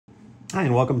Hi,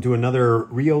 and welcome to another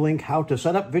Reolink How to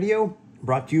Set Up video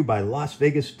brought to you by Las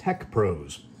Vegas Tech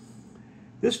Pros.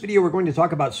 This video we're going to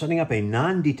talk about setting up a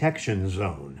non-detection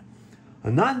zone. A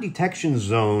non-detection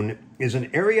zone is an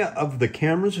area of the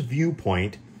camera's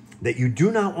viewpoint that you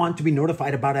do not want to be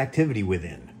notified about activity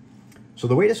within. So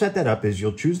the way to set that up is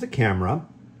you'll choose the camera,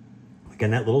 click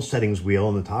on that little settings wheel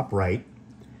in the top right,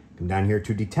 come down here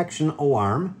to detection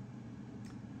alarm,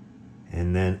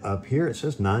 and then up here it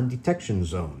says non-detection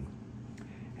zone.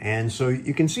 And so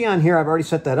you can see on here, I've already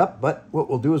set that up, but what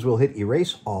we'll do is we'll hit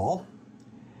erase all.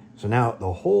 So now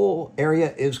the whole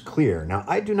area is clear. Now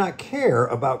I do not care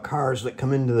about cars that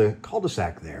come into the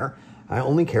cul-de-sac there. I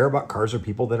only care about cars or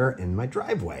people that are in my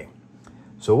driveway.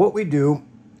 So what we do,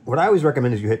 what I always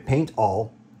recommend is you hit paint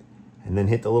all and then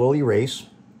hit the little erase.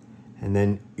 And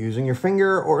then using your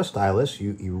finger or a stylus,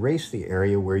 you erase the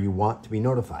area where you want to be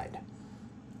notified.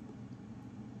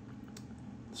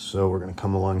 So we're going to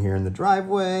come along here in the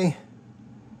driveway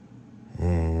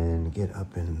and get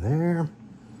up in there,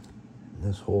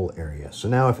 this whole area. So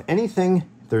now if anything,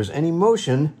 if there's any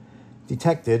motion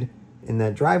detected in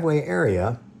that driveway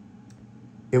area,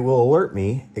 it will alert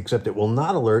me, except it will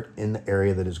not alert in the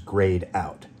area that is grayed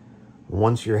out.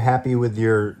 Once you're happy with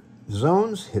your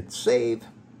zones, hit save,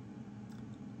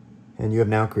 and you have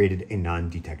now created a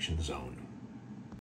non-detection zone.